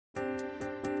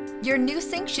Your new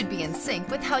sink should be in sync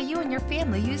with how you and your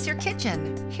family use your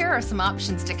kitchen. Here are some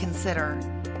options to consider.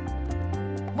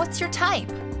 What's your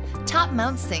type? Top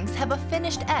mount sinks have a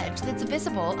finished edge that's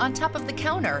visible on top of the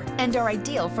counter and are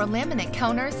ideal for laminate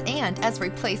counters and as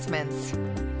replacements.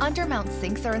 Undermount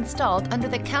sinks are installed under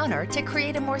the counter to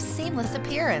create a more seamless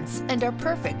appearance and are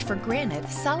perfect for granite,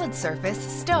 solid surface,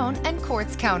 stone, and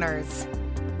quartz counters.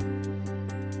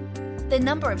 The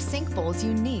number of sink bowls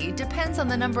you need depends on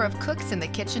the number of cooks in the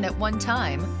kitchen at one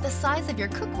time, the size of your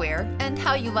cookware, and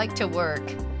how you like to work.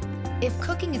 If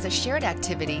cooking is a shared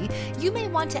activity, you may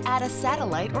want to add a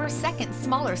satellite or a second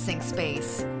smaller sink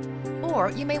space. Or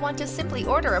you may want to simply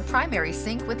order a primary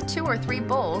sink with 2 or 3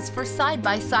 bowls for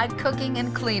side-by-side cooking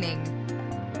and cleaning.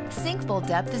 Sink bowl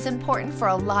depth is important for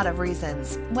a lot of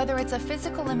reasons. Whether it's a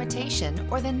physical limitation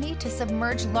or the need to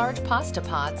submerge large pasta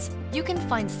pots, you can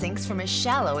find sinks from as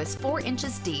shallow as 4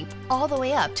 inches deep all the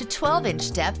way up to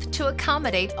 12-inch depth to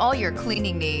accommodate all your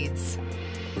cleaning needs.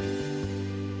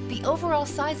 The overall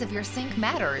size of your sink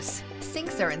matters.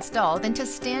 Sinks are installed into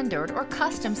standard or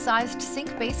custom-sized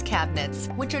sink base cabinets,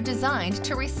 which are designed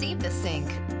to receive the sink.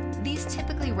 These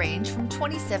typically range from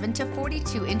 27 to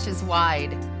 42 inches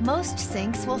wide. Most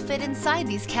sinks will fit inside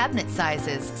these cabinet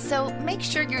sizes, so make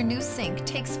sure your new sink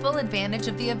takes full advantage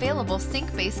of the available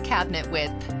sink base cabinet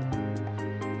width.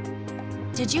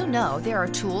 Did you know there are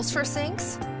tools for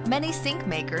sinks? Many sink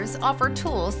makers offer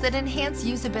tools that enhance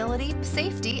usability,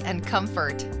 safety, and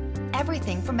comfort.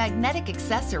 Everything from magnetic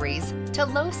accessories to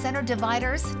low center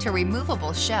dividers to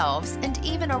removable shelves and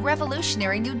even a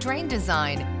revolutionary new drain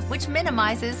design, which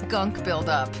minimizes gunk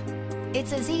buildup.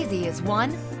 It's as easy as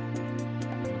 1,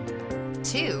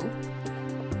 2,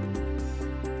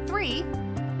 3,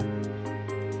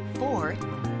 4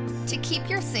 to keep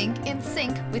your sink in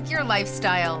sync with your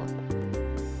lifestyle.